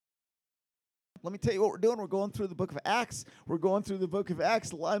Let me tell you what we're doing. We're going through the book of Acts. We're going through the book of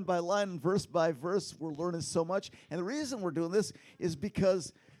Acts line by line, verse by verse. We're learning so much. And the reason we're doing this is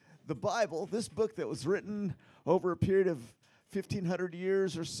because the Bible, this book that was written over a period of 1,500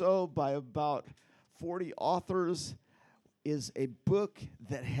 years or so by about 40 authors, is a book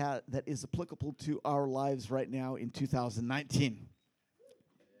that is applicable to our lives right now in 2019.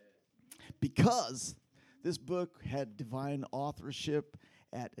 Because this book had divine authorship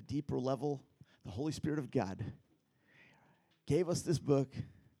at a deeper level, the Holy Spirit of God gave us this book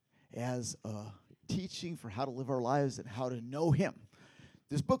as a teaching for how to live our lives and how to know Him.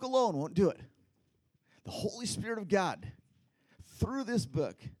 This book alone won't do it. The Holy Spirit of God, through this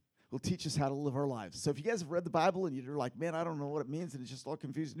book, will teach us how to live our lives. So if you guys have read the Bible and you're like, man, I don't know what it means and it's just all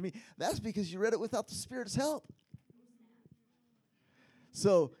confusing to me, that's because you read it without the Spirit's help.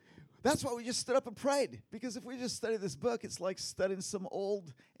 So that's why we just stood up and prayed. Because if we just study this book, it's like studying some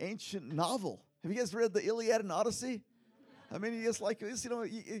old ancient novel. Have you guys read the Iliad and Odyssey? I mean, you just like this,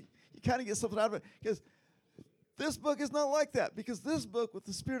 you kind of get something out of it. Because this book is not like that. Because this book with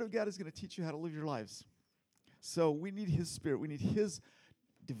the Spirit of God is going to teach you how to live your lives. So we need His Spirit. We need His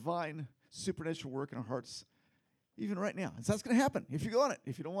divine supernatural work in our hearts, even right now. And so that's going to happen if you go on it.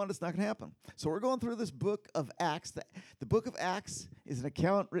 If you don't want it, it's not going to happen. So we're going through this book of Acts. The book of Acts is an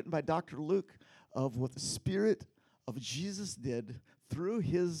account written by Dr. Luke of what the Spirit of Jesus did through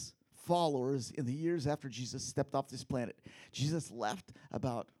His followers in the years after Jesus stepped off this planet. Jesus left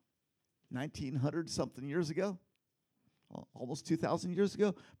about 1,900-something years ago, almost 2,000 years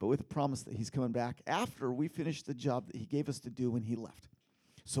ago, but with a promise that He's coming back after we finish the job that He gave us to do when He left.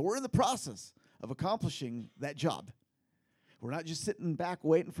 So we're in the process of accomplishing that job. We're not just sitting back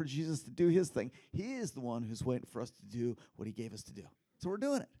waiting for Jesus to do His thing. He is the one who's waiting for us to do what He gave us to do. So we're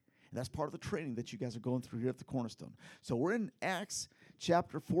doing it. And that's part of the training that you guys are going through here at the Cornerstone. So we're in Acts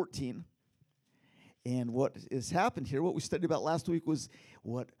chapter 14. And what has happened here, what we studied about last week, was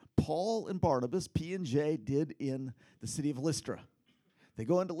what Paul and Barnabas, P&J, did in the city of Lystra. They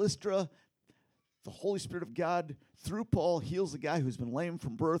go into Lystra. The Holy Spirit of God, through Paul, heals a guy who's been lame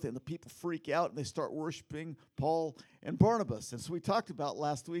from birth, and the people freak out, and they start worshiping Paul and Barnabas. And so we talked about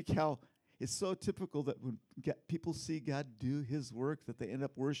last week how it's so typical that when people see God do His work, that they end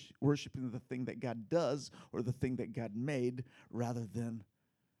up worshiping the thing that God does or the thing that God made rather than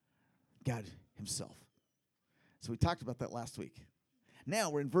God Himself. So we talked about that last week. Now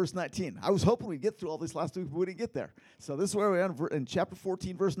we're in verse 19. I was hoping we'd get through all this last week, but we didn't get there. So this is where we are in chapter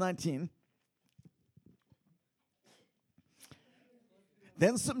 14, verse 19.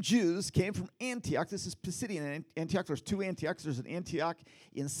 Then some Jews came from Antioch. This is Pisidian Antioch. There's two Antiochs. There's an Antioch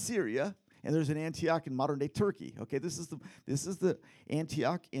in Syria, and there's an Antioch in modern-day Turkey. Okay, this is the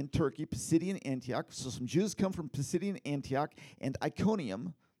Antioch in Turkey, Pisidian Antioch. So some Jews come from Pisidian Antioch and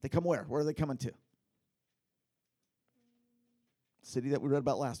Iconium. They come where? Where are they coming to? City that we read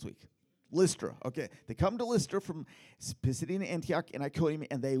about last week. Lystra. Okay, they come to Lystra from Pisidian Antioch and Iconium,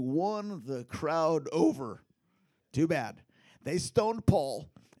 and they won the crowd over. Too bad. They stoned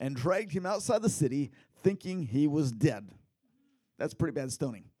Paul and dragged him outside the city, thinking he was dead. That's pretty bad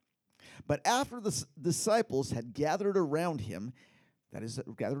stoning. But after the disciples had gathered around him, that is,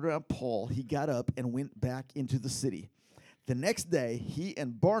 gathered around Paul, he got up and went back into the city. The next day, he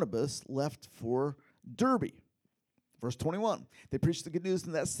and Barnabas left for Derbe. Verse 21, they preached the good news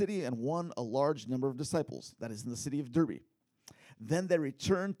in that city and won a large number of disciples. That is in the city of Derbe. Then they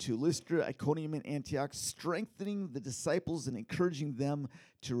returned to Lystra, Iconium, and Antioch, strengthening the disciples and encouraging them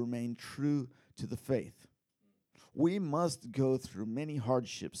to remain true to the faith. We must go through many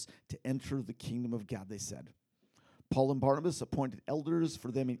hardships to enter the kingdom of God, they said. Paul and Barnabas appointed elders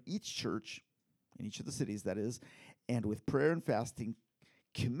for them in each church, in each of the cities, that is, and with prayer and fasting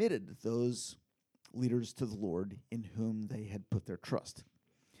committed those leaders to the Lord in whom they had put their trust.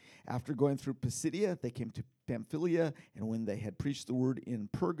 After going through Pisidia, they came to Pamphylia, and when they had preached the word in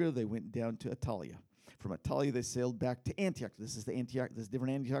Perga, they went down to Attalia. From Attalia, they sailed back to Antioch. This is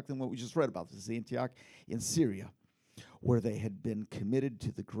different Antioch than what we just read about. This is Antioch in Syria, where they had been committed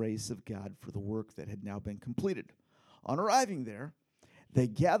to the grace of God for the work that had now been completed. On arriving there, they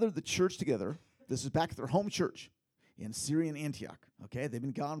gathered the church together. This is back at their home church in Syrian Antioch. Okay, they've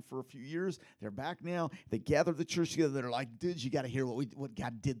been gone for a few years. They're back now. They gathered the church together. They're like, dudes, you got to hear what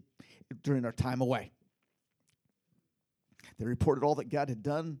God did during our time away. They reported all that God had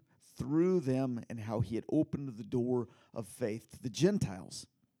done through them and how He had opened the door of faith to the Gentiles.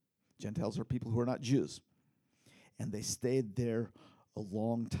 Gentiles are people who are not Jews. And they stayed there a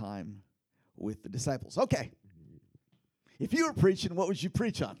long time with the disciples. Okay, if you were preaching, what would you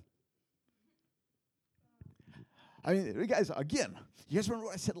preach on? I mean, you guys, again, you guys remember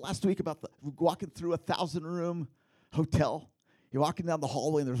what I said last week about walking through a 1,000-room hotel? You're walking down the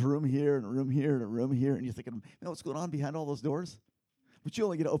hallway, and there's a room here, and a room here, and a room here, and you're thinking, you know what's going on behind all those doors? But you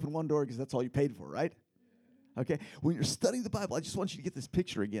only get to open one door because that's all you paid for, right? Okay? When you're studying the Bible, I just want you to get this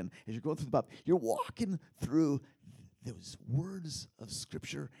picture again. As you're going through the Bible, you're walking through those words of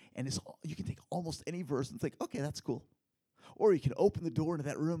Scripture, and you can take almost any verse and think, okay, that's cool. Or you can open the door into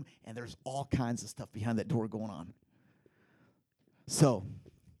that room, and there's all kinds of stuff behind that door going on. So,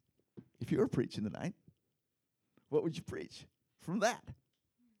 if you were preaching tonight, what would you preach from that?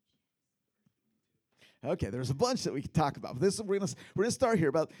 Okay, there's a bunch that we could talk about. But we're gonna start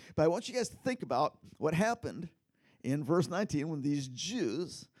here. But I want you guys to think about what happened in verse 19 when these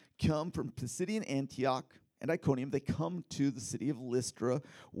Jews come from Pisidian Antioch and Iconium. They come to the city of Lystra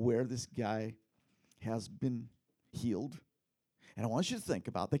where this guy has been healed. And I want you to think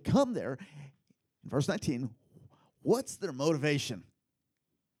about, they come there, in verse 19, what's their motivation?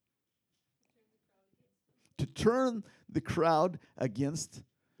 To turn the crowd against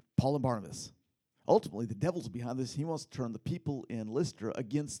Paul and Barnabas. Ultimately, the devil's behind this. He wants to turn the people in Lystra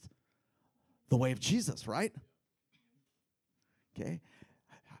against the way of Jesus, right? Okay.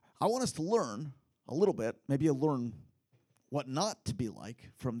 I want us to learn a little bit, maybe you'll learn what not to be like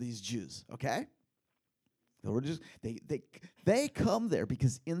from these Jews, okay? They come there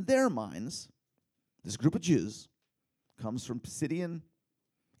because in their minds, this group of Jews comes from Pisidian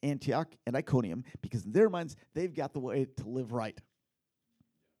Antioch and Iconium because in their minds, they've got the way to live right.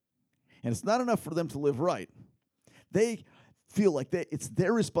 And it's not enough for them to live right. They feel like it's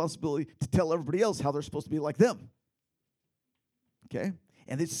their responsibility to tell everybody else how they're supposed to be like them. Okay?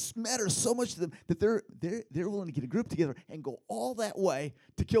 And it matters so much to them that they're willing to get a group together and go all that way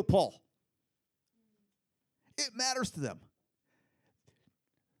to kill Paul. It matters to them.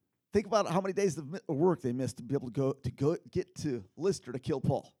 Think about how many days of work they missed to be able to get to Lystra to kill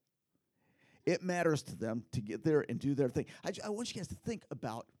Paul. It matters to them to get there and do their thing. I want you guys to think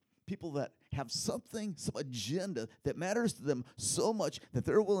about people that have some agenda that matters to them so much that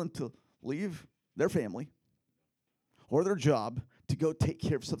they're willing to leave their family or their job to go take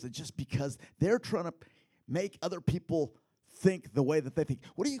care of something just because they're trying to make other people think the way that they think.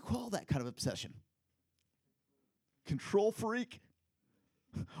 What do you call that kind of obsession? Control freak?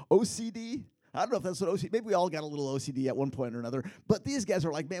 OCD? I don't know if that's what OCD, maybe we all got a little OCD at one point or another, but these guys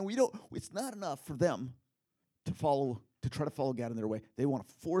are like, man, it's not enough for them to try to follow God in their way. They want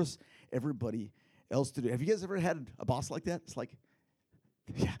to force everybody else to do it. Have you guys ever had a boss like that? It's like,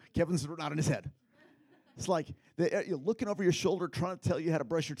 yeah, Kevin's nodding his head. It's like you're looking over your shoulder trying to tell you how to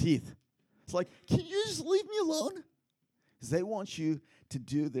brush your teeth. It's like, can you just leave me alone? Because they want you to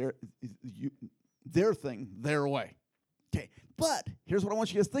do their thing their way. Okay, but here's what I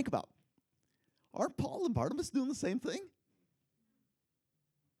want you guys to think about. Aren't Paul and Barnabas doing the same thing?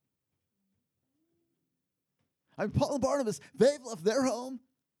 I mean, Paul and Barnabas, they've left their home.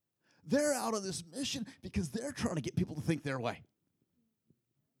 They're out on this mission because they're trying to get people to think their way.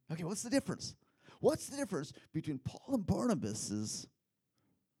 Okay, what's the difference? What's the difference between Paul and Barnabas'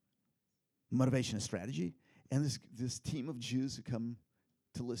 motivation and strategy and this team of Jews who come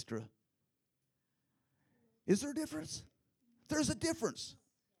to Lystra? Is there a difference? There's a difference.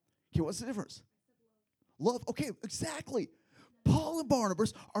 Okay, what's the difference? Love. Okay, exactly. Paul and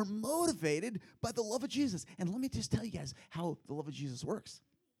Barnabas are motivated by the love of Jesus. And let me just tell you guys how the love of Jesus works.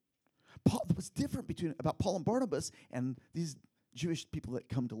 What's different about Paul and Barnabas and these Jewish people that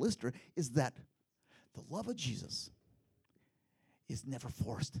come to Lystra is that the love of Jesus is never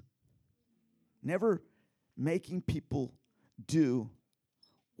forced. Never making people do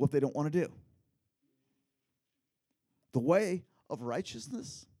what they don't want to do. The way of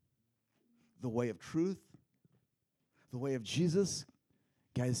righteousness, the way of truth, the way of Jesus,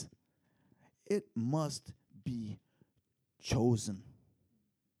 guys, it must be chosen.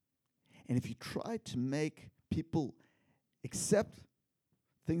 And if you try to make people accept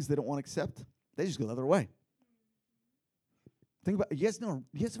things they don't want to accept, they just go the other way. Think about, you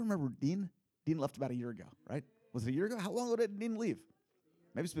guys remember Dean? Dean left about a year ago, right? Was it a year ago? How long ago did Dean leave?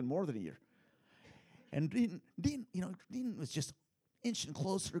 Maybe it's been more than a year. And Dean was just inching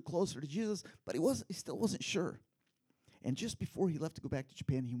closer to Jesus, but he still wasn't sure. And just before he left to go back to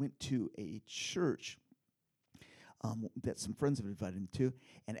Japan, he went to a church that some friends had invited him to.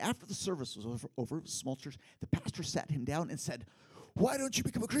 And after the service was over, it was a small church, the pastor sat him down and said, "Why don't you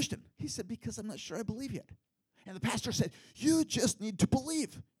become a Christian?" He said, "Because I'm not sure I believe yet." And the pastor said, "You just need to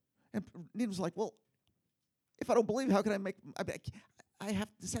believe." And Dean was like, "Well, if I don't believe, how can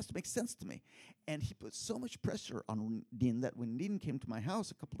this has to make sense to me." And he put so much pressure on Dean that when Dean came to my house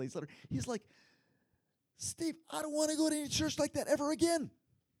a couple days later, he's like, Steve, I don't want to go to any church like that ever again.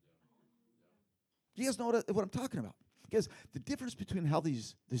 You guys know what I'm talking about. Because the difference between how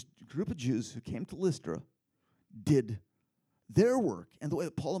this group of Jews who came to Lystra did their work and the way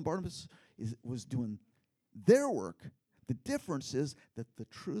that Paul and Barnabas was doing their work, the difference is that the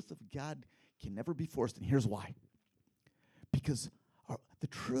truth of God can never be forced. And here's why. Because the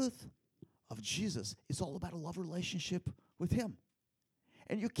truth of Jesus is all about a love relationship with him.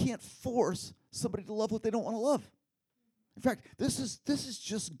 And you can't force somebody to love what they don't want to love. In fact, this is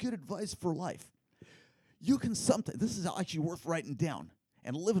just good advice for life. You can sometimes, this is actually worth writing down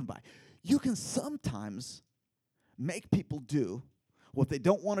and living by. You can sometimes make people do what they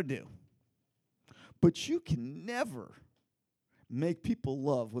don't want to do. But you can never make people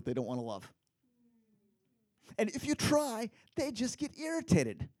love what they don't want to love. And if you try, they just get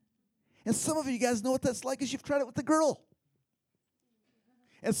irritated. And some of you guys know what that's like because you've tried it with the girl.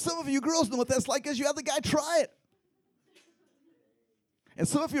 And some of you girls know what that's like because you had the guy try it. And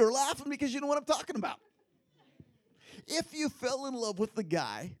some of you are laughing because you know what I'm talking about. If you fell in love with the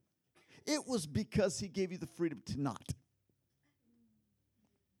guy, it was because he gave you the freedom to not.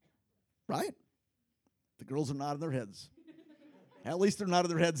 Right? The girls are nodding their heads. At least they're nodding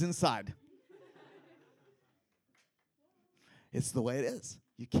their heads inside. It's the way it is.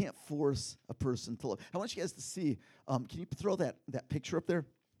 You can't force a person to love. I want you guys to see. Can you throw that picture up there?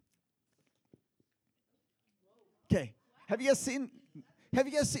 Okay. Have you guys seen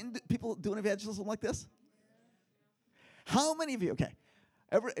people doing evangelism like this? How many of you, okay,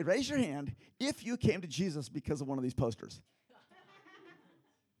 raise your hand if you came to Jesus because of one of these posters.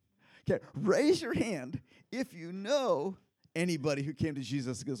 Okay, raise your hand if you know anybody who came to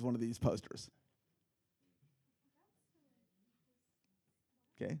Jesus because of one of these posters.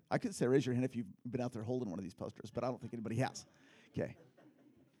 Okay, I could say raise your hand if you've been out there holding one of these posters, but I don't think anybody has. Okay,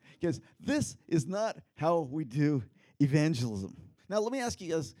 because this is not how we do evangelism. Now, let me ask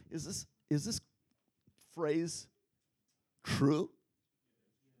you guys, is this phrase true?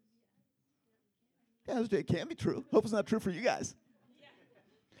 Yeah, it can be true. Hope it's not true for you guys.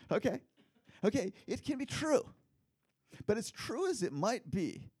 Okay, it can be true. But as true as it might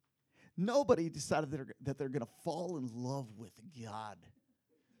be, nobody decided that they're going to fall in love with God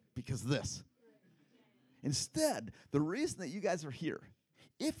because of this. Instead, the reason that you guys are here,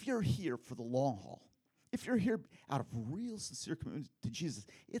 if you're here for the long haul, if you're here out of real sincere commitment to Jesus,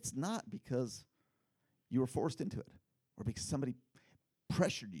 it's not because you were forced into it or because somebody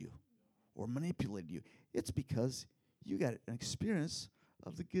pressured you or manipulated you. It's because you got an experience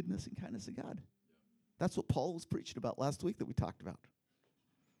of the goodness and kindness of God. That's what Paul was preaching about last week that we talked about.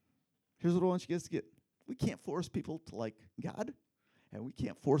 Here's what I want you guys to get. We can't force people to like God, and we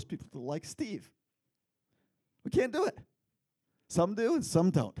can't force people to like Steve. We can't do it. Some do and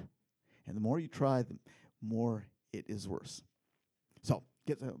some don't. And the more you try, the more it is worse. So,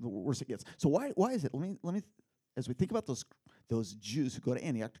 the worse it gets. So why is it? Let me as we think about those Jews who go to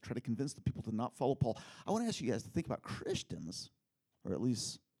Antioch to try to convince the people to not follow Paul, I want to ask you guys to think about Christians, or at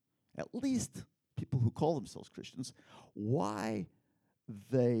least people who call themselves Christians, why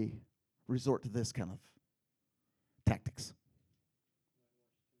they resort to this kind of tactics.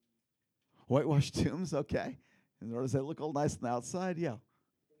 Whitewash tombs, okay. And does that look all nice on the outside? Yeah.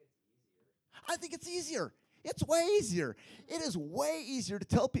 I think it's easier. It's way easier. It is way easier to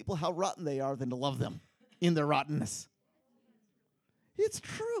tell people how rotten they are than to love them in their rottenness. It's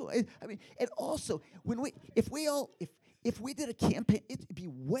true. I mean, and also, if we did a campaign, it'd be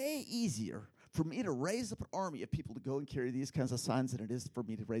way easier for me to raise up an army of people to go and carry these kinds of signs than it is for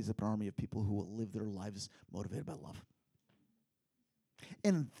me to raise up an army of people who will live their lives motivated by love.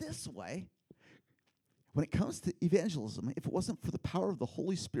 And in this way, when it comes to evangelism, if it wasn't for the power of the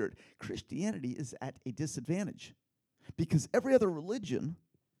Holy Spirit, Christianity is at a disadvantage. Because every other religion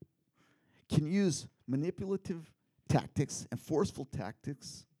can use manipulative tactics and forceful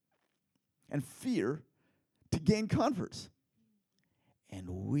tactics and fear to gain converts. And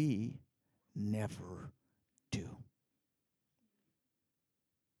we never do.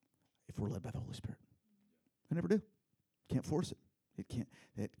 If we're led by the Holy Spirit. We never do. Can't force it.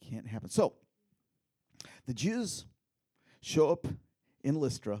 It can't happen. So, the Jews show up in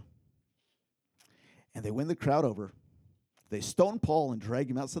Lystra, and they win the crowd over. They stone Paul and drag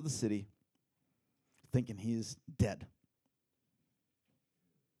him outside the city, thinking he is dead.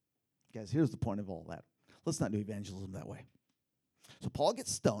 Guys, here's the point of all that. Let's not do evangelism that way. So Paul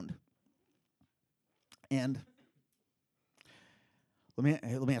gets stoned, and let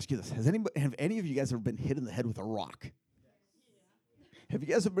me ask you this: have any of you guys ever been hit in the head with a rock? Have you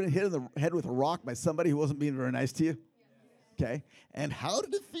guys ever been hit in the head with a rock by somebody who wasn't being very nice to you? Okay. And how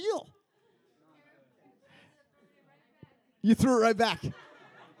did it feel? You threw it right back.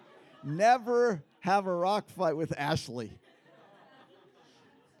 Never have a rock fight with Ashley.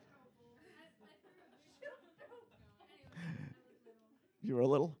 You were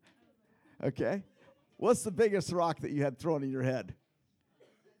little? Okay. What's the biggest rock that you had thrown in your head?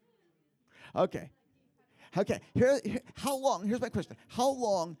 Okay. Okay. How long? Here's my question. How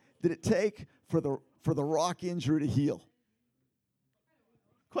long did it take for the rock injury to heal?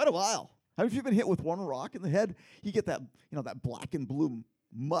 Quite a while. How many of you been hit with one rock in the head? You get that, that black and blue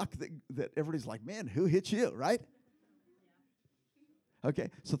muck that everybody's like, man, who hit you, right? Okay,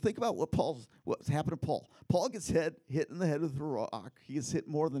 so think about what's happened to Paul. Paul gets hit in the head with a rock. He gets hit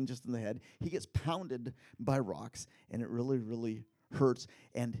more than just in the head. He gets pounded by rocks, and it really, really hurts.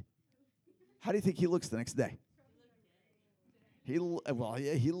 And how do you think he looks the next day? He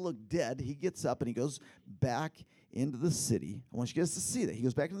looked dead. He gets up and he goes back into the city. I want you guys to see that. He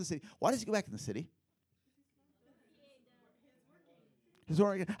goes back into the city. Why does he go back in the city?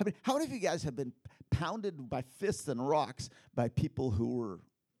 I mean, how many of you guys have been pounded by fists and rocks by people who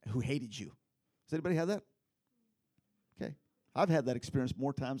hated you? Does anybody have that? Okay. I've had that experience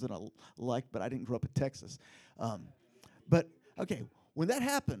more times than I like, but I didn't grow up in Texas. But, okay, when that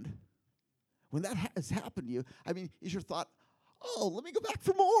happened, when that has happened to you, I mean, is your thought, oh, let me go back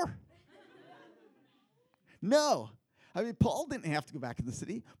for more? No. I mean, Paul didn't have to go back in the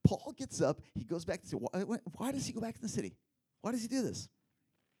city. Paul gets up. He goes back to the city. Why does he go back in the city? Why does he do this?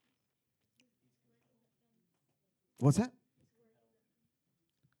 What's that?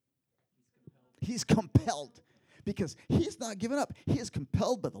 He's compelled because he's not given up. He is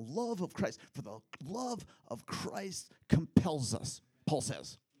compelled by the love of Christ. For the love of Christ compels us, Paul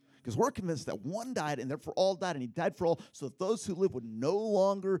says. Because we're convinced that one died and therefore all died, and he died for all, so that those who live would no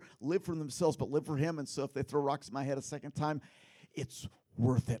longer live for themselves but live for him. And so if they throw rocks at my head a second time, it's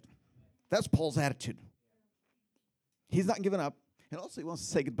worth it. That's Paul's attitude. He's not giving up. And also he wants to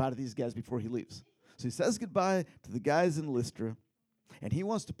say goodbye to these guys before he leaves. So he says goodbye to the guys in Lystra, and he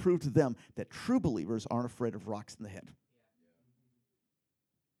wants to prove to them that true believers aren't afraid of rocks in the head.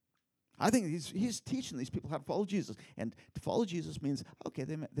 I think he's teaching these people how to follow Jesus. And to follow Jesus means, okay,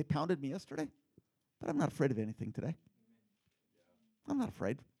 they pounded me yesterday, but I'm not afraid of anything today. I'm not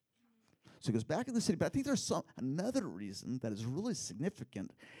afraid. So he goes back in the city. But I think there's another reason that is really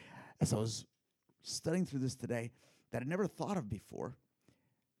significant as I was studying through this today that I never thought of before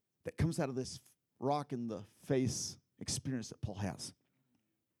that comes out of this rock in the face experience that Paul has.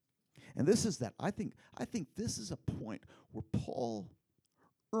 And this is that I think this is a point where Paul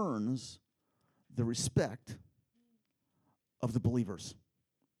earns the respect of the believers.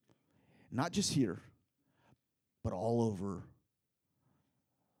 Not just here, but all over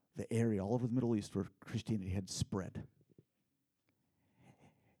the area, all over the Middle East where Christianity had spread.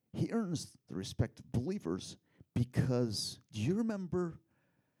 He earns the respect of believers because, do you remember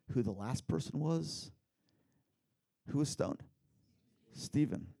who the last person was who was stoned?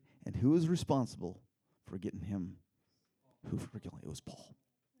 Stephen. And who was responsible for getting him? It was Paul.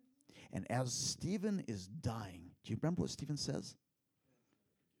 And as Stephen is dying, do you remember what Stephen says?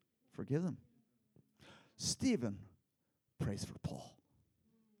 Forgive them. Stephen prays for Paul.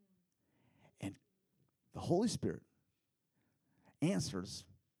 And the Holy Spirit answers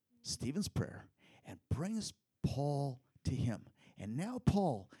Stephen's prayer and brings Paul to him. And now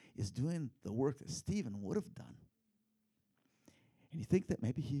Paul is doing the work that Stephen would have done. And you think that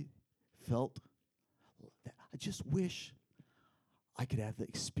maybe he felt that I just wish I could have the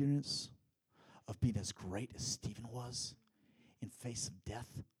experience of being as great as Stephen was in face of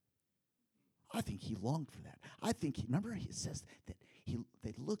death. I think he longed for that. I think remember he says that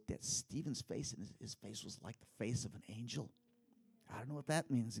they looked at Stephen's face and his face was like the face of an angel. I don't know what that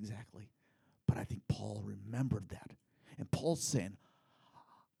means exactly, but I think Paul remembered that. And Paul's saying,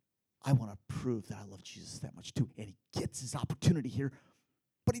 I want to prove that I love Jesus that much too. And he gets his opportunity here,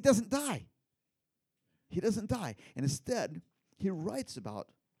 but he doesn't die. He doesn't die. And instead, he writes about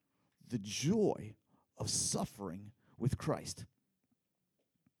the joy of suffering with Christ.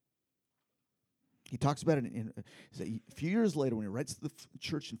 He talks about it a few years later when he writes to the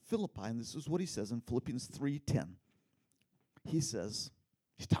church in Philippi, and this is what he says in Philippians 3:10. He says,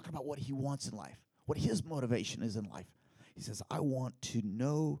 he's talking about what he wants in life, what his motivation is in life. He says, I want to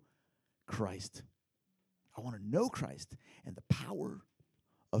know Christ. I want to know Christ and the power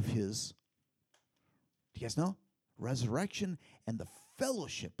of his, do you guys know? Resurrection and the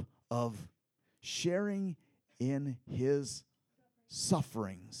fellowship of sharing in his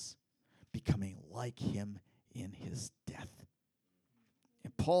sufferings, becoming like him in his death.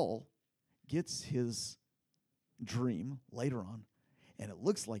 And Paul gets his dream later on, and it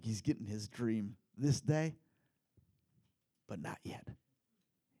looks like he's getting his dream this day. but not yet.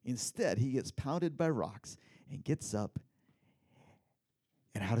 Instead, he gets pounded by rocks and gets up.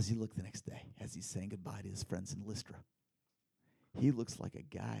 And how does he look the next day as he's saying goodbye to his friends in Lystra? He looks like a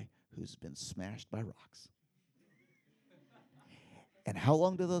guy who's been smashed by rocks. And how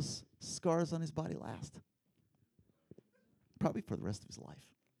long do those scars on his body last? Probably for the rest of his life.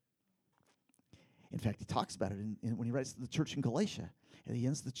 In fact, he talks about it when he writes to the church in Galatia. And he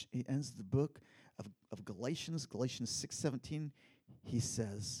ends the book of Galatians 6:17. He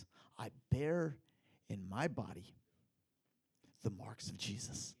says, I bear in my body the marks of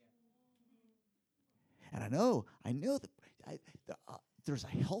Jesus. And I know that there's a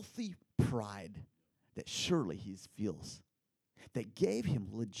healthy pride that surely he feels that gave him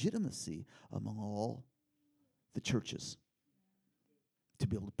legitimacy among all the churches to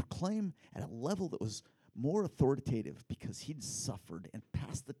be able to proclaim at a level that was more authoritative because he'd suffered and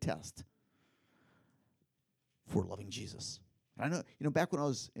passed the test for loving Jesus. And I know, back when I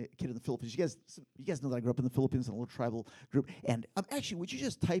was a kid in the Philippines, you guys know that I grew up in the Philippines in a little tribal group. And actually, would you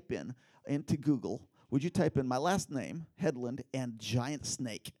just type into Google, would you type in my last name, Headland, and giant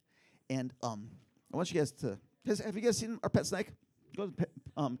snake? And I want you guys to, have you guys seen our pet snake? Go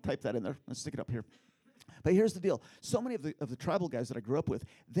ahead, type that in there and stick it up here. But here's the deal. So many of the tribal guys that I grew up with,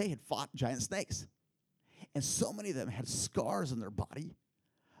 they had fought giant snakes. And so many of them had scars on their body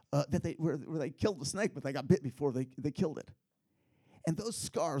where they killed the snake, but they got bit before they killed it. And those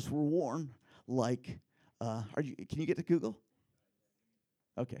scars were worn like, can you get to Google?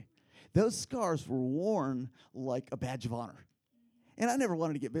 Okay. Those scars were worn like a badge of honor. And I never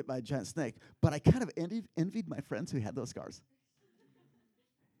wanted to get bit by a giant snake, but I kind of envied my friends who had those scars.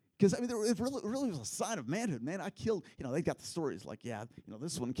 Because, it really was a sign of manhood. Man, I killed, they got the stories like,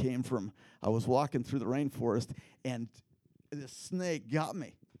 this one came from, I was walking through the rainforest, and this snake got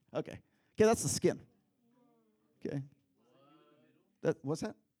me. Okay, that's the skin. Okay. What's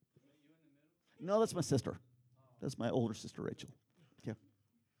that? No, that's my sister. That's my older sister, Rachel.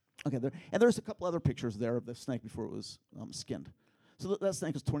 Okay, there's a couple other pictures there of the snake before it was skinned. So that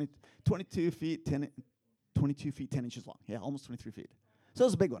snake was 22 feet 10 inches long. Yeah, almost 23 feet. So it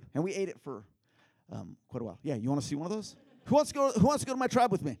was a big one, and we ate it for quite a while. Yeah, you want to see one of those? Who wants to go to my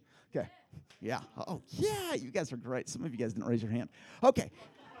tribe with me? Okay. Yeah. Oh, yeah. You guys are great. Some of you guys didn't raise your hand. Okay.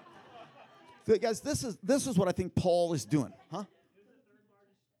 So guys, this is what I think Paul is doing, huh?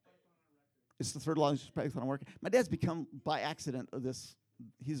 It's the third largest python on record. My dad's become by accident of this.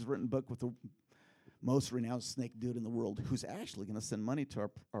 He's written a book with the most renowned snake dude in the world, who's actually going to send money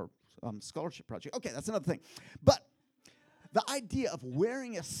to our scholarship project. Okay, that's another thing, but. The idea of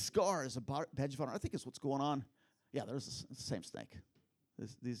wearing a scar as a badge of honor, I think is what's going on. Yeah, there's the same snake.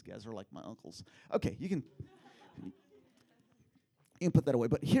 These guys are like my uncles. Okay, you can put that away.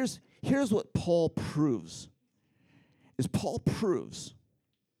 But here's what Paul proves. Paul proves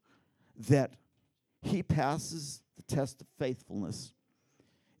that he passes the test of faithfulness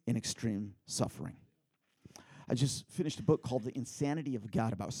in extreme suffering. I just finished a book called The Insanity of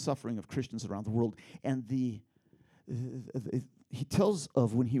God about suffering of Christians around the world, and he tells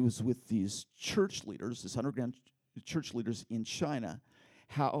of when he was with these church leaders, this underground church leaders in China,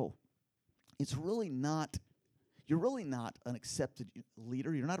 how you're really not an accepted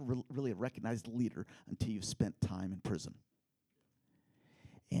leader. You're not really a recognized leader until you've spent time in prison.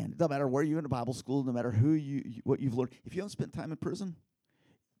 And no matter where you're in a Bible school, no matter what you've learned, if you haven't spent time in prison,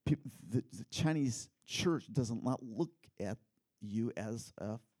 the Chinese church does not look at you as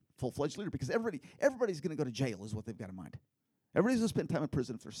a full-fledged leader, because everybody's going to go to jail is what they've got in mind. Everybody's going to spend time in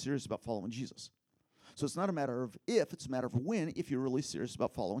prison if they're serious about following Jesus. So it's not a matter of if, it's a matter of when, if you're really serious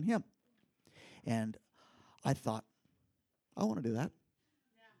about following him. And I thought, I want to do that.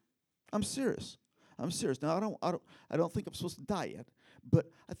 Yeah. I'm serious. Now I don't think I'm supposed to die yet,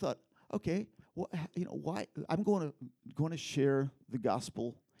 but I thought, okay, why I'm going to share the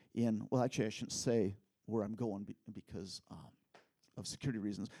gospel in, well, actually I shouldn't say where I'm going because of security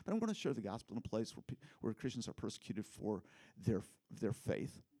reasons, but I'm going to share the gospel in a place where Christians are persecuted for their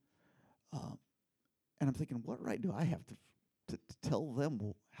faith. And I'm thinking, what right do I have to tell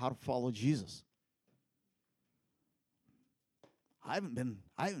them how to follow Jesus? I haven't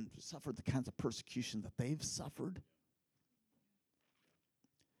suffered the kinds of persecution that they've suffered.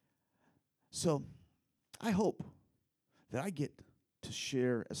 So I hope that I get to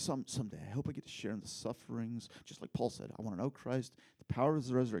share someday. I hope I get to share in the sufferings, just like Paul said. I want to know Christ, the power of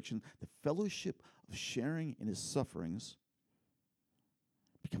his resurrection, the fellowship of sharing in his sufferings,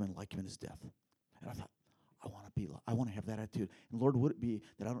 becoming like him in his death. And I thought, I want to have that attitude. And Lord, would it be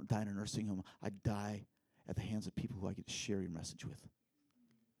that I don't die in a nursing home? I die at the hands of people who I get to share your message with.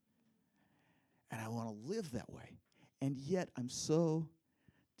 And I want to live that way. And yet I'm so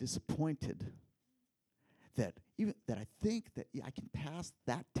disappointed that I think that I can pass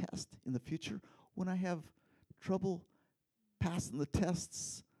that test in the future when I have trouble passing the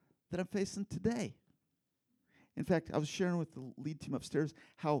tests that I'm facing today. In fact, I was sharing with the lead team upstairs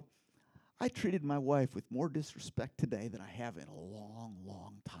how I treated my wife with more disrespect today than I have in a long,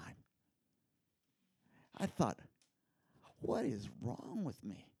 long time. I thought, what is wrong with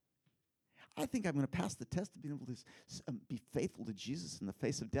me? I think I'm going to pass the test of being able to be faithful to Jesus in the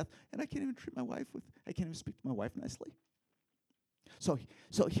face of death, and I can't even I can't even speak to my wife nicely. So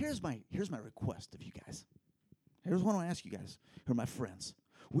here's my request of you guys. Here's what I want to ask you guys, who are my friends.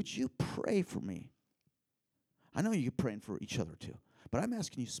 Would you pray for me? I know you're praying for each other too, but I'm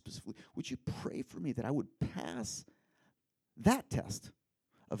asking you specifically, would you pray for me that I would pass that test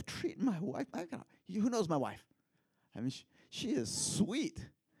of treating my wife? Who knows my wife? I mean, she is sweet.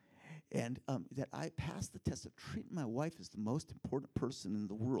 And that I pass the test of treating my wife as the most important person in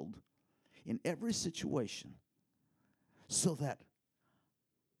the world in every situation so that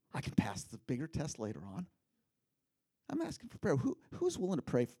I can pass the bigger test later on. I'm asking for prayer. Who's willing to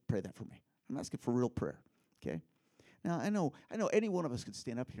pray that for me? I'm asking for real prayer, okay? Now, I know any one of us could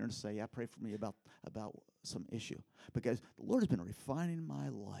stand up here and say, yeah, pray for me about some issue. But guys, the Lord has been refining my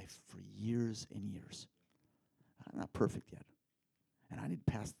life for years and years. I'm not perfect yet. And I need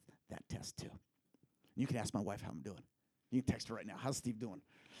to pass that test too. You can ask my wife how I'm doing. You can text her right now. How's Steve doing?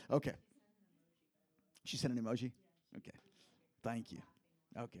 Okay. She sent an emoji? Okay. Thank you.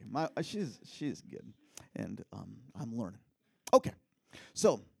 Okay. She's good. And I'm learning. Okay.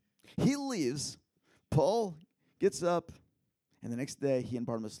 So he leaves. Paul gets up, and the next day he and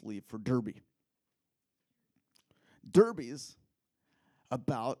Barnabas leave for Derbe. Derbe's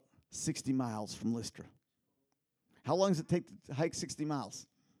about 60 miles from Lystra. How long does it take to hike 60 miles?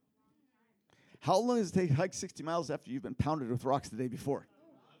 How long does it take to hike 60 miles after you've been pounded with rocks the day before?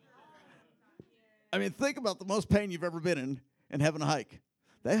 I mean, think about the most pain you've ever been in and having a hike.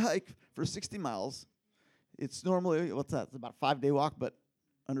 They hike for 60 miles. It's normally, what's that? It's about a 5-day walk, but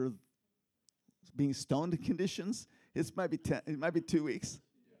under being stoned conditions, it might be 2 weeks.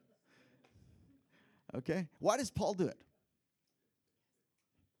 Okay? Why does Paul do it?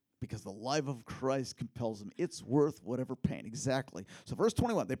 Because the life of Christ compels them. It's worth whatever pain. Exactly. So verse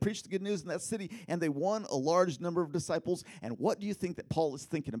 21, they preached the good news in that city, and they won a large number of disciples. And what do you think that Paul is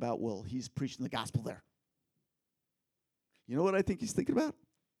thinking about while he's preaching the gospel there? You know what I think he's thinking about?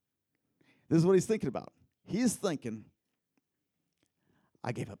 This is what he's thinking about. He's thinking,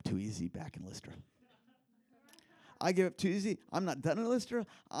 I gave up too easy back in Lystra. I gave up too easy. I'm not done in Lystra.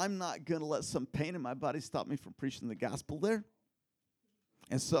 I'm not going to let some pain in my body stop me from preaching the gospel there.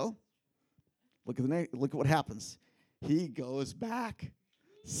 And so, look at what happens. He goes back,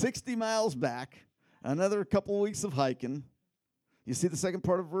 60 miles back, another couple of weeks of hiking. You see the second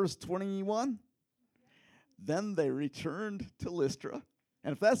part of verse 21? Then they returned to Lystra.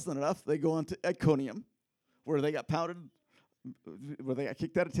 And if that's not enough, they go on to Iconium, where they got pounded, where they got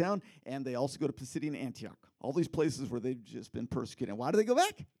kicked out of town, and they also go to Pisidian Antioch. All these places where they've just been persecuted. And why do they go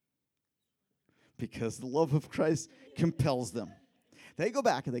back? Because the love of Christ compels them. They go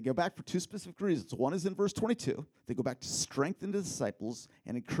back, and they go back for two specific reasons. One is in verse 22. They go back to strengthen the disciples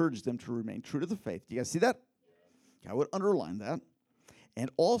and encourage them to remain true to the faith. Do you guys see that? I would underline that.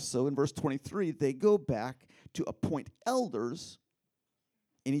 And also in verse 23, they go back to appoint elders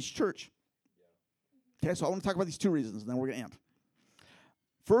in each church. Okay, so I want to talk about these two reasons, and then we're going to end.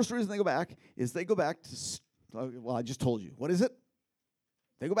 First reason they go back is they go back to, well, I just told you. What is it?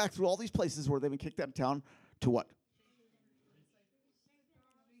 They go back through all these places where they've been kicked out of town to what?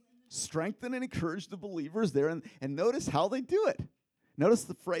 Strengthen and encourage the believers there, and notice how they do it. Notice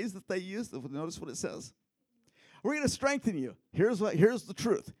the phrase that they use. Notice what it says. We're going to strengthen you. Here's the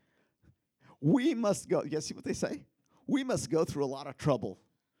truth. We must go. You guys see what they say? We must go through a lot of trouble,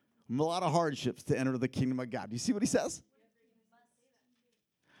 a lot of hardships to enter the kingdom of God. Do you see what he says?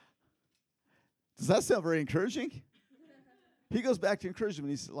 Does that sound very encouraging? He goes back to encourage them,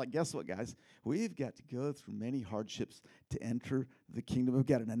 and he's like, guess what, guys? We've got to go through many hardships to enter the kingdom of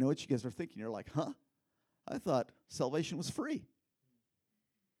God. And I know what you guys are thinking. You're like, huh? I thought salvation was free.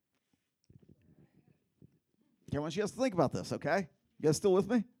 Okay, I want you guys to think about this, okay? You guys still with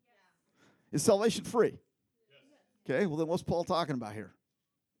me? Yeah. Is salvation free? Yes. Okay, well then what's Paul talking about here?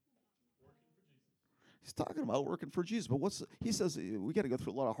 He's talking about working for Jesus. But he says we got to go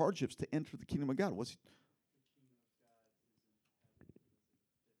through a lot of hardships to enter the kingdom of God.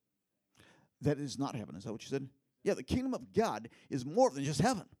 That is not heaven. Is that what you said? Yeah, the kingdom of God is more than just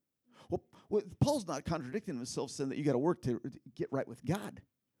heaven. Well, Paul's not contradicting himself saying that you got to work to get right with God.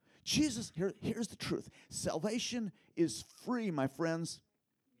 Jesus, here's the truth. Salvation is free, my friends.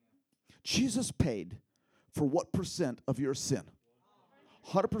 Jesus paid for what percent of your sin?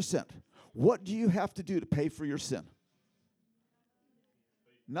 100%. What do you have to do to pay for your sin?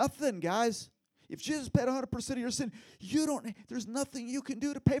 Nothing, guys. If Jesus paid 100% of your sin, there's nothing you can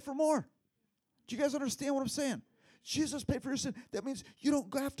do to pay for more. Do you guys understand what I'm saying? Jesus paid for your sin. That means you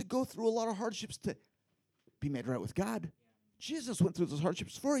don't have to go through a lot of hardships to be made right with God. Jesus went through those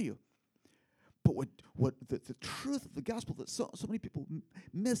hardships for you. But what the truth of the gospel that so many people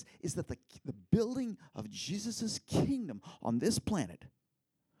miss is that the building of Jesus' kingdom on this planet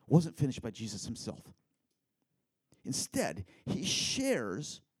wasn't finished by Jesus himself. Instead, he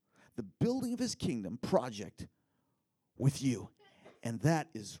shares the building of his kingdom project with you. And that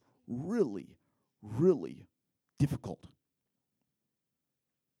is really, really difficult.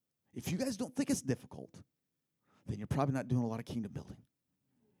 If you guys don't think it's difficult, then you're probably not doing a lot of kingdom building.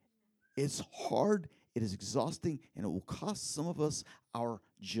 It's hard, it is exhausting, and it will cost some of us our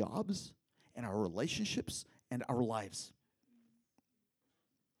jobs and our relationships and our lives.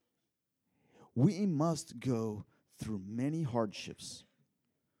 We must go through many hardships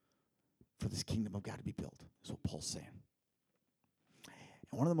for this kingdom of God to be built, is what Paul's saying.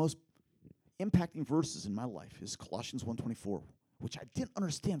 And one of the most impacting verses in my life is Colossians 1:24, which I didn't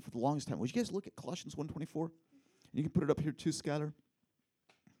understand for the longest time. Would you guys look at Colossians 1:24? You can put it up here too, Skylar.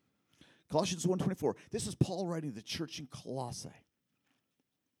 Colossians 1:24. This is Paul writing to the church in Colossae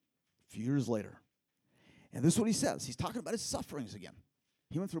a few years later. And this is what he says. He's talking about his sufferings again.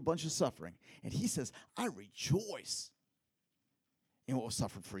 He went through a bunch of suffering. And he says, I rejoice in what was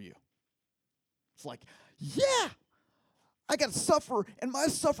suffered for you. It's like, yeah, I got to suffer, and my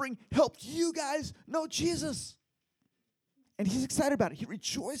suffering helped you guys know Jesus. And he's excited about it. He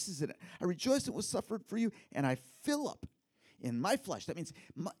rejoices in it. I rejoice in what was suffered for you, and I fill up in my flesh. That means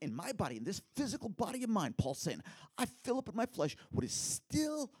in my body, in this physical body of mine, Paul's saying, I fill up in my flesh what is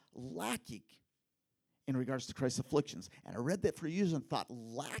still lacking in regards to Christ's afflictions. And I read that for years and thought,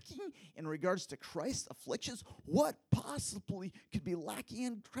 lacking in regards to Christ's afflictions? What possibly could be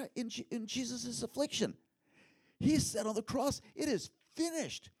lacking in Jesus' affliction? He said on the cross, it is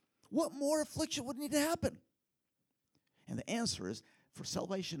finished. What more affliction would need to happen? And the answer is, for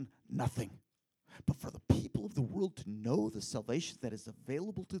salvation, nothing. But for the people of the world to know the salvation that is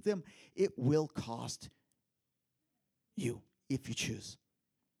available to them, it will cost you if you choose.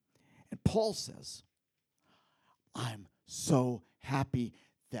 And Paul says, I'm so happy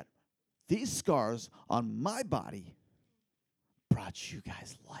that these scars on my body brought you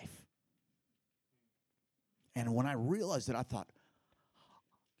guys life. And when I realized it, I thought,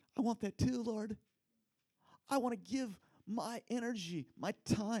 I want that too, Lord. I want to give my energy, my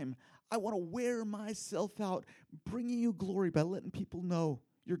time. I want to wear myself out, bringing you glory by letting people know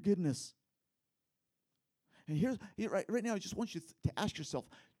your goodness. And right now, I just want you to ask yourself,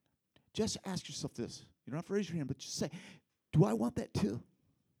 just ask yourself this. You don't have to raise your hand, but just say, do I want that too?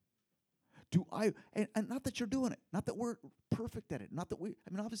 Do I, and not that you're doing it, not that we're perfect at it, not that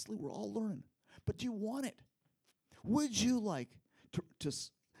obviously we're all learning, but do you want it? Would you like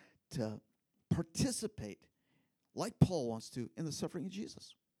to participate, like Paul wants to, in the suffering of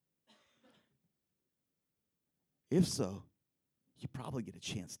Jesus? If so, you probably get a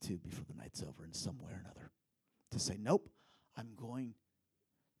chance to before the night's over in some way or another to say, nope, I'm going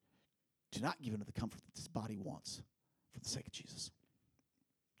to not give into the comfort that this body wants for the sake of Jesus.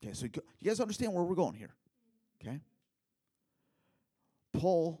 Okay, so you guys understand where we're going here? Okay?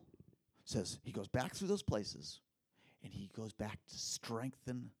 Paul says he goes back through those places and he goes back to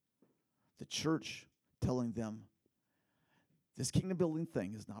strengthen the church, telling them this kingdom building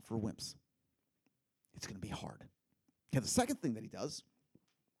thing is not for wimps. It's going to be hard. Okay, the second thing that he does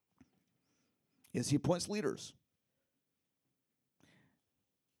is he appoints leaders.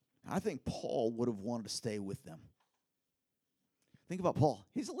 I think Paul would have wanted to stay with them. Think about Paul.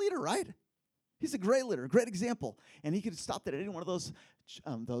 He's a leader, right? He's a great leader, a great example. And he could have stopped at any one of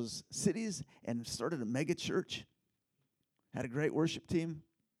those cities and started a mega church, had a great worship team,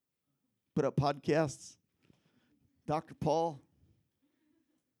 put up podcasts, Dr. Paul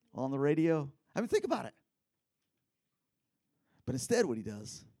on the radio. I mean, think about it. But instead what he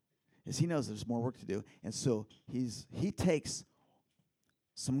does is he knows there's more work to do. And so he takes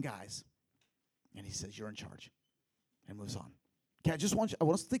some guys and he says, you're in charge, and moves on. Okay, I want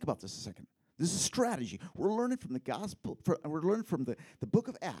us to think about this a second. This is strategy. We're learning from the gospel, we're learning from the book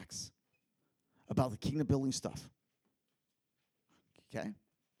of Acts about the kingdom building stuff. Okay?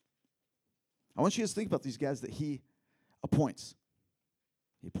 I want you guys to think about these guys that he appoints.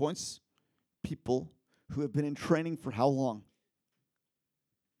 He appoints people who have been in training for how long?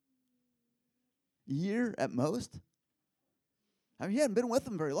 year at most. I mean, he hadn't been with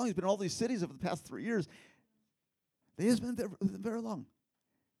them very long. He's been in all these cities over the past 3 years. He hasn't been there very long.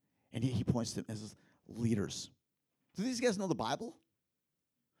 And he points to them as leaders. Do these guys know the Bible?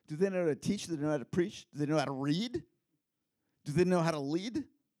 Do they know how to teach? Do they know how to preach? Do they know how to read? Do they know how to lead?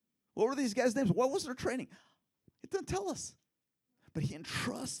 What were these guys' names? What was their training? It doesn't tell us. But he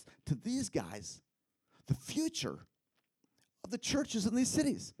entrusts to these guys the future of the churches in these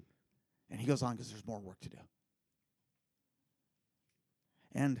cities. And he goes on because there's more work to do.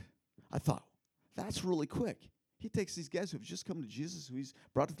 And I thought, that's really quick. He takes these guys who have just come to Jesus, who he's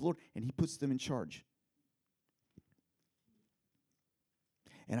brought to the Lord, and he puts them in charge.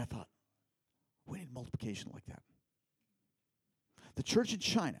 And I thought, we need multiplication like that. The church in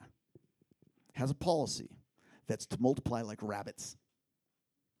China has a policy that's to multiply like rabbits.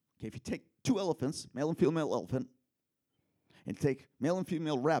 Okay, if you take 2 elephants, male and female elephant, and take male and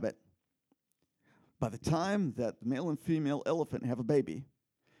female rabbit, by the time that the male and female elephant have a baby,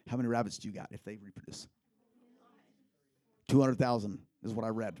 how many rabbits do you got if they reproduce? 200,000 is what I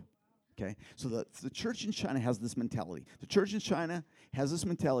read. Okay, so the church in China has this mentality. The church in China has this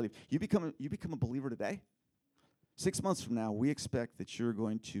mentality. You become a believer today. 6 months from now, we expect that you're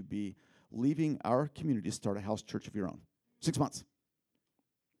going to be leaving our community to start a house church of your own. 6 months.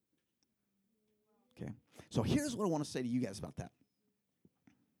 Okay, so here's what I want to say to you guys about that.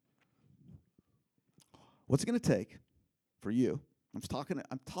 What's it going to take for you? I'm talking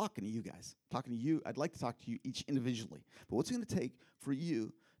to you guys. I'm talking to you. I'd like to talk to you each individually. But what's it going to take for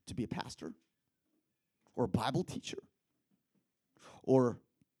you to be a pastor or a Bible teacher or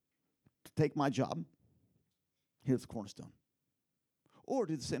to take my job here at the Cornerstone or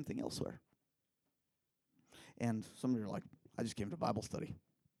do the same thing elsewhere? And some of you are like, I just came to Bible study.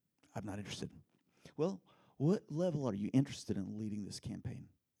 I'm not interested. Well, what level are you interested in leading this campaign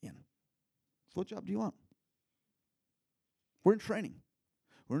in? What job do you want? We're in training.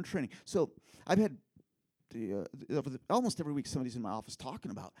 We're in training. So I've had almost every week somebody's in my office talking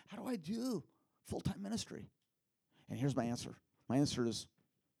about, how do I do full-time ministry? And here's my answer. My answer is,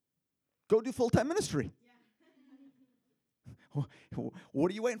 go do full-time ministry. Yeah.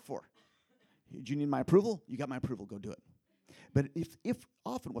 What are you waiting for? Do you need my approval? You got my approval. Go do it. But if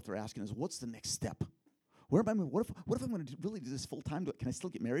often what they're asking is, what's the next step? Where am I? What if I'm going to really do this full-time? Can I still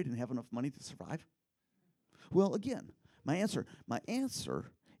get married and have enough money to survive? Well, again, my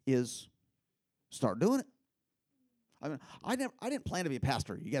answer is start doing it. I mean, I didn't plan to be a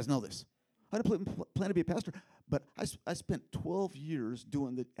pastor. You guys know this. I didn't plan to be a pastor, but I spent 12 years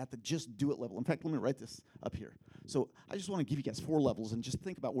doing at the just do it level. In fact, let me write this up here. So I just want to give you guys 4 levels and just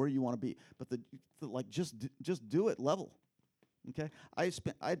think about where you want to be. But the just do it level. Okay, I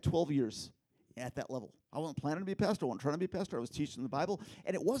had 12 years at that level. I wasn't planning to be a pastor. I wasn't trying to be a pastor. I was teaching the Bible,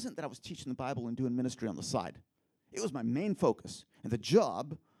 and it wasn't that I was teaching the Bible and doing ministry on the side. It was my main focus. And the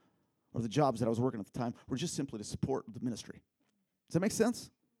job, or the jobs that I was working at the time, were just simply to support the ministry. Does that make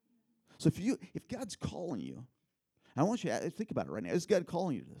sense? So if God's calling you, I want you to think about it right now. Is God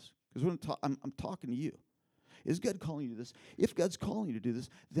calling you to this? Because I'm talking to you. Is God calling you to this? If God's calling you to do this,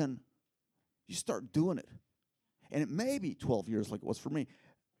 then you start doing it. And it may be 12 years like it was for me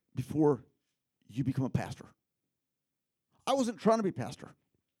before you become a pastor. I wasn't trying to be a pastor.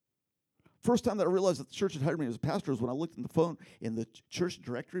 First time that I realized that the church had hired me as a pastor was when I looked in the phone in the church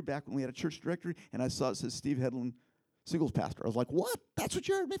directory, back when we had a church directory, and I saw it says Steve Hedlund, singles pastor. I was like, what? That's what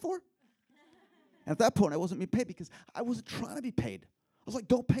you hired me for? And at that point, I wasn't being paid because I wasn't trying to be paid. I was like,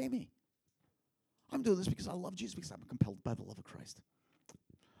 don't pay me. I'm doing this because I love Jesus, because I'm compelled by the love of Christ.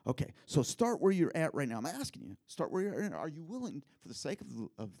 Okay, so start where you're at right now. I'm asking you, start where you're at. Are you willing, for the sake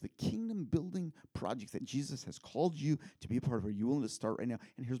of the kingdom building project that Jesus has called you to be a part of, are you willing to start right now?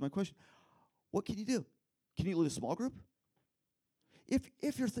 And here's my question. What can you do? Can you lead a small group?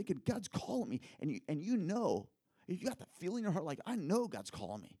 If you're thinking, God's calling me, and you know, if you got that feeling in your heart, like, I know God's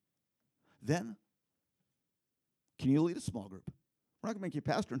calling me, then can you lead a small group? We're not going to make you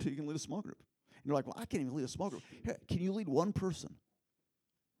a pastor until you can lead a small group. And you're like, well, I can't even lead a small group. Here, can you lead one person?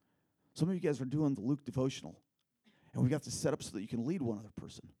 Some of you guys are doing the Luke devotional, and we got this set up so that you can lead one other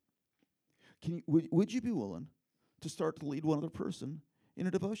person. Would you be willing to start to lead one other person in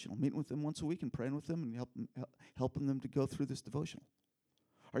a devotional, meeting with them once a week and praying with them and helping them to go through this devotional?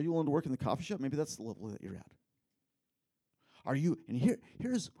 Are you willing to work in the coffee shop? Maybe that's the level that you're at. Are you? And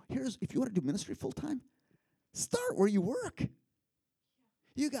here's if you want to do ministry full time, start where you work.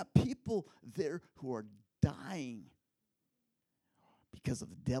 You got people there who are dying because of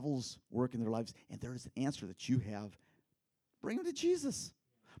the devil's work in their lives, and there is an answer that you have. Bring them to Jesus.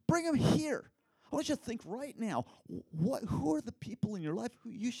 Bring them here. I want you to think right now, who are the people in your life who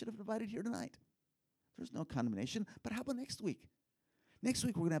you should have invited here tonight? There's no condemnation. But how about next week? Next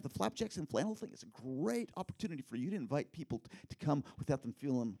week, we're going to have the flapjacks and flannel thing. It's a great opportunity for you to invite people to come without them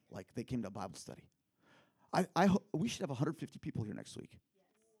feeling like they came to a Bible study. We should have 150 people here next week.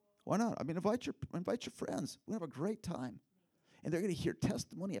 Why not? I mean, invite your friends. We're going to have a great time. And they're going to hear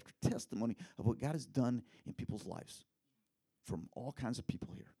testimony after testimony of what God has done in people's lives from all kinds of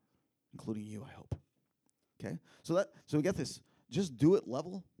people here, including you, I hope. Okay? So we got this just do it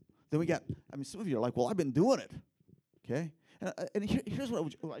level. Then we got, some of you are like, well, I've been doing it. Okay? And here's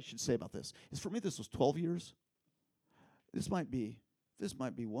what I should say about this. Is for me, this was 12 years. This might be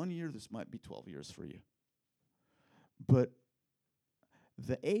 1 year. This might be 12 years for you. But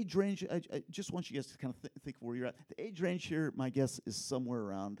the age range, I just want you guys to kind of think where you're at. The age range here, my guess, is somewhere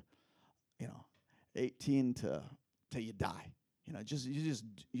around, 18 to till you die.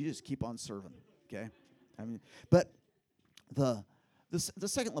 You just keep on serving. Okay, but the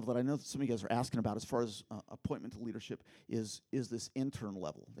second level that I know that some of you guys are asking about, as far as appointment to leadership, is this intern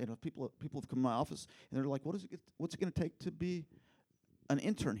level. People have come to my office and they're like, what's it going to take to be an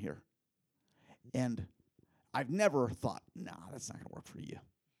intern here? And I've never thought, nah, that's not going to work for you.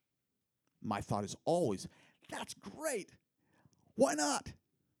 My thought is always, that's great. Why not?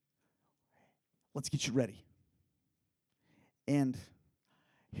 Let's get you ready. And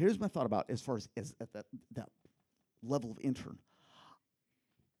here's my thought about as far as at that level of intern.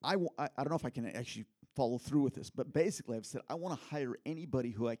 I don't know if I can actually follow through with this, but basically I've said I want to hire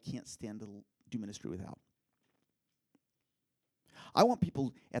anybody who I can't stand to do ministry without. I want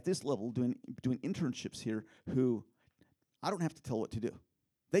people at this level doing internships here who I don't have to tell what to do.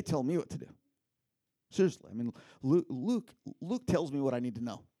 They tell me what to do. Seriously. Luke tells me what I need to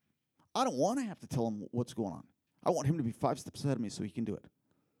know. I don't want to have to tell him what's going on. I want him to be 5 steps ahead of me so he can do it.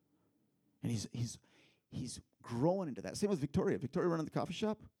 And he's growing into that. Same with Victoria. Victoria running the coffee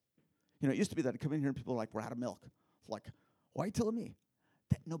shop. It used to be that I'd come in here and people were like, we're out of milk. It's like, why are you telling me?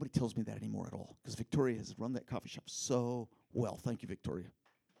 That nobody tells me that anymore at all, because Victoria has run that coffee shop so well. Thank you, Victoria.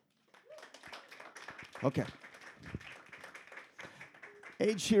 Okay.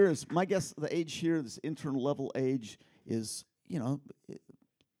 Age here is, my guess, the age here, this intern level age is,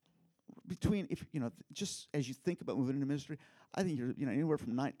 between, just as you think about moving into ministry, I think you're, anywhere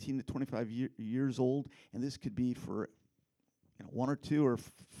from 19 to 25 years old, and this could be for, 1 or 2 or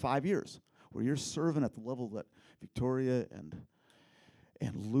 5 years, where you're serving at the level that Victoria and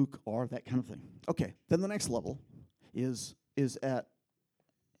Luke are, that kind of thing. Okay, then the next level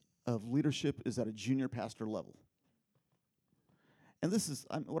of leadership is at a junior pastor level. And this is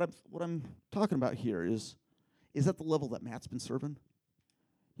what I'm talking about here is at the level that Matt's been serving.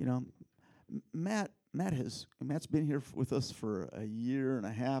 Matt's been here with us for a year and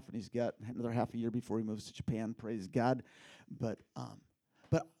a half, and he's got another half a year before he moves to Japan. Praise God. But I'm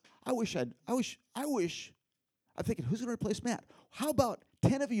thinking, who's going to replace Matt? How about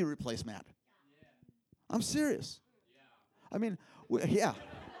 10 of you replace Matt? Yeah. I'm serious. Yeah. Yeah.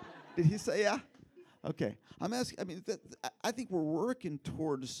 Did he say yeah? Okay. I'm asking. I think we're working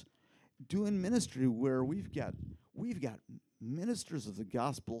towards doing ministry where we've got ministers of the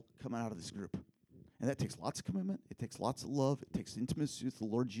gospel coming out of this group. And that takes lots of commitment. It takes lots of love. It takes intimacy with the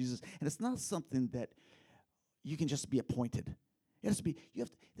Lord Jesus. And it's not something that you can just be appointed. It has to be, it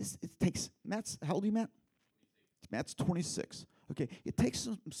takes, how old are you, Matt? Matt's 26. Okay, it takes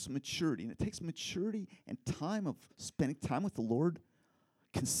some maturity, and it takes maturity and time of spending time with the Lord,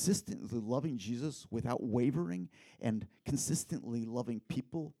 consistently loving Jesus without wavering, and consistently loving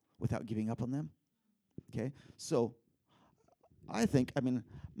people without giving up on them. Okay, so I think,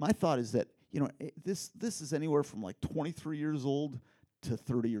 my thought is that, this is anywhere from like 23 years old to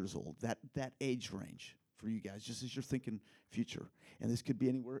 30 years old, that age range for you guys, just as you're thinking future. And this could be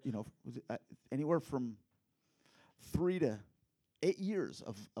anywhere from 3 to 8 years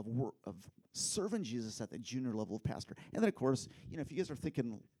of serving Jesus at the junior level of pastor. And then, of course, if you guys are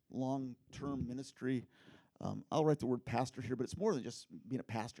thinking long-term ministry, I'll write the word pastor here, but it's more than just being a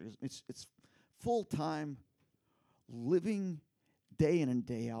pastor. It's full-time, living day in and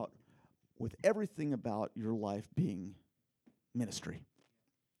day out with everything about your life being ministry.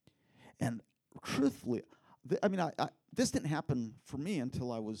 And truthfully, this didn't happen for me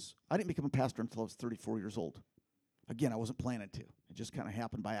until I didn't become a pastor until I was 34 years old. Again, I wasn't planning to. It just kind of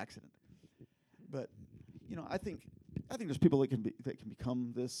happened by accident. But, I think there's people that can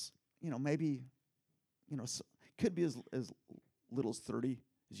become this, maybe, could be as little as 30,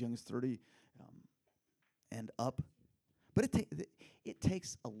 as young as 30, and up. But it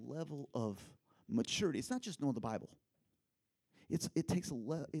takes a level of maturity. It's not just knowing the Bible. It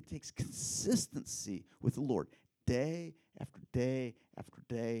takes consistency with the Lord, day after day after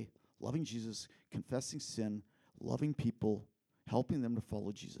day, loving Jesus, confessing sin, loving people, helping them to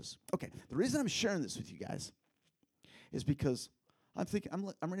follow Jesus. Okay, the reason I'm sharing this with you guys is because I'm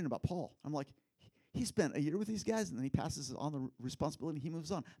reading about Paul. I'm like, he spent a year with these guys, and then he passes on the responsibility, and he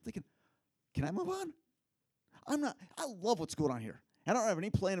moves on. I'm thinking, can I move on? I love what's going on here. I don't have any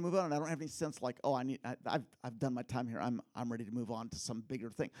plan to move on, and I don't have any sense like, oh, I've done my time here. I'm ready to move on to some bigger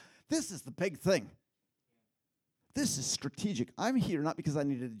thing. This is the big thing. This is strategic. I'm here not because I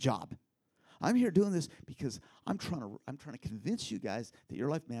needed a job. I'm here doing this because I'm trying to convince you guys that your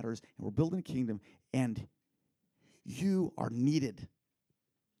life matters, and we're building a kingdom, and you are needed.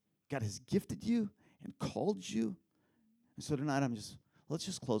 God has gifted you and called you. And so tonight let's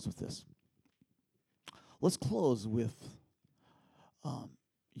just close with this. Let's close with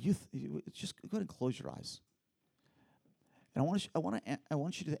youth. Just go ahead and close your eyes. And I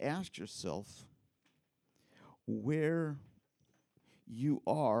want you to ask yourself where you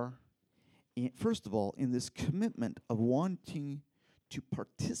are, first of all, in this commitment of wanting to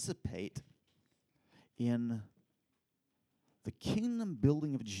participate in the kingdom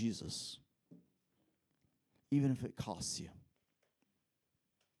building of Jesus, even if it costs you.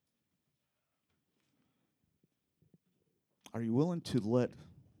 Are you willing to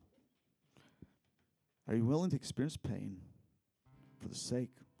experience pain for the sake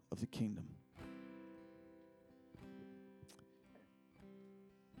of the kingdom?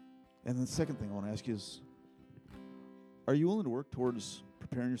 And then the second thing I want to ask you is, are you willing to work towards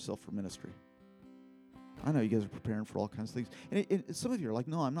preparing yourself for ministry? I know you guys are preparing for all kinds of things. And some of you are like,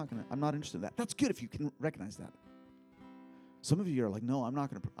 no, I'm not interested in that. That's good if you can recognize that. Some of you are like, no, I'm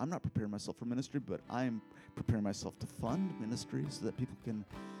not preparing myself for ministry, but I'm preparing myself to fund ministry so that people can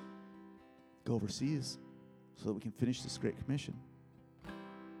go overseas, so that we can finish this Great Commission.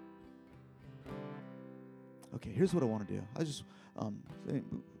 Okay, here's what I want to do. I just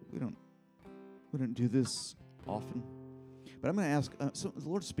we don't do this often, but I'm going to ask. The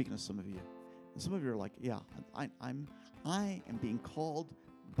Lord's speaking to some of you, and some of you are like, yeah, I am being called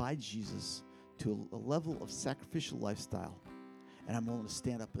by Jesus to a level of sacrificial lifestyle, and I'm willing to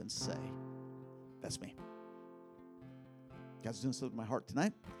stand up and say, that's me. God's doing something in my heart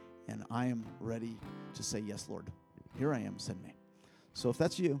tonight, and I am ready to say, yes, Lord, here I am, send me. So if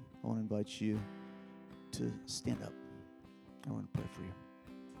that's you, I want to invite you to stand up. I want to pray for you.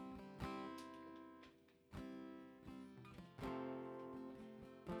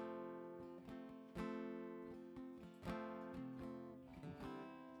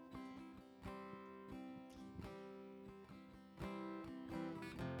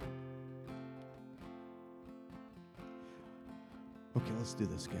 Okay, let's do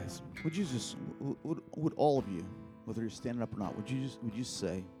this, guys. Would all of you, whether you're standing up or not, would you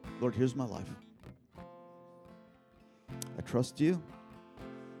say, Lord, here's my life. I trust you.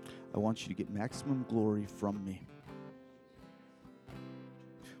 I want you to get maximum glory from me.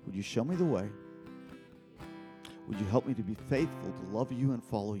 Would you show me the way? Would you help me to be faithful, to love you and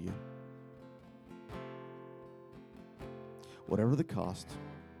follow you? Whatever the cost,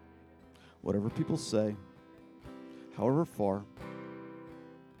 whatever people say, however far,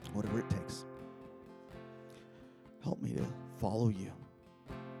 whatever it takes. Help me to follow you.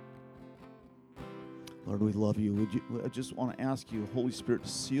 Lord, we love you. I just want to ask you, Holy Spirit, to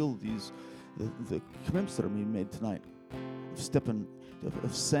seal the commitments that are being made tonight.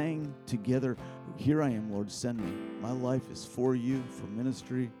 Of saying together, here I am, Lord, send me. My life is for you, for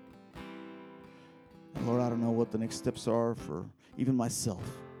ministry. And Lord, I don't know what the next steps are for even myself,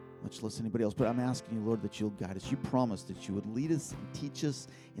 much less anybody else. But I'm asking you, Lord, that you'll guide us. You promised that you would lead us and teach us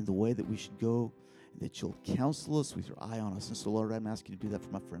in the way that we should go, and that you'll counsel us with your eye on us. And so, Lord, I'm asking you to do that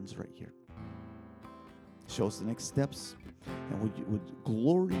for my friends right here. Show us the next steps, and would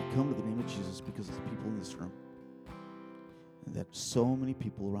glory come to the name of Jesus because of the people in this room, and that so many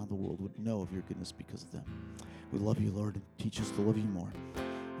people around the world would know of your goodness because of them. We love you, Lord, and teach us to love you more.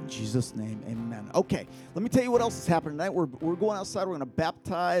 In Jesus' name, amen. Okay, let me tell you what else is happening tonight. We're going outside. We're going to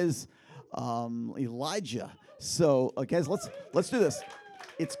baptize Elijah. So, guys, let's do this.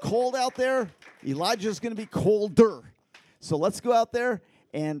 It's cold out there. Elijah's going to be colder. So let's go out there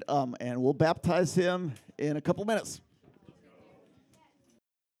and we'll baptize him in a couple minutes.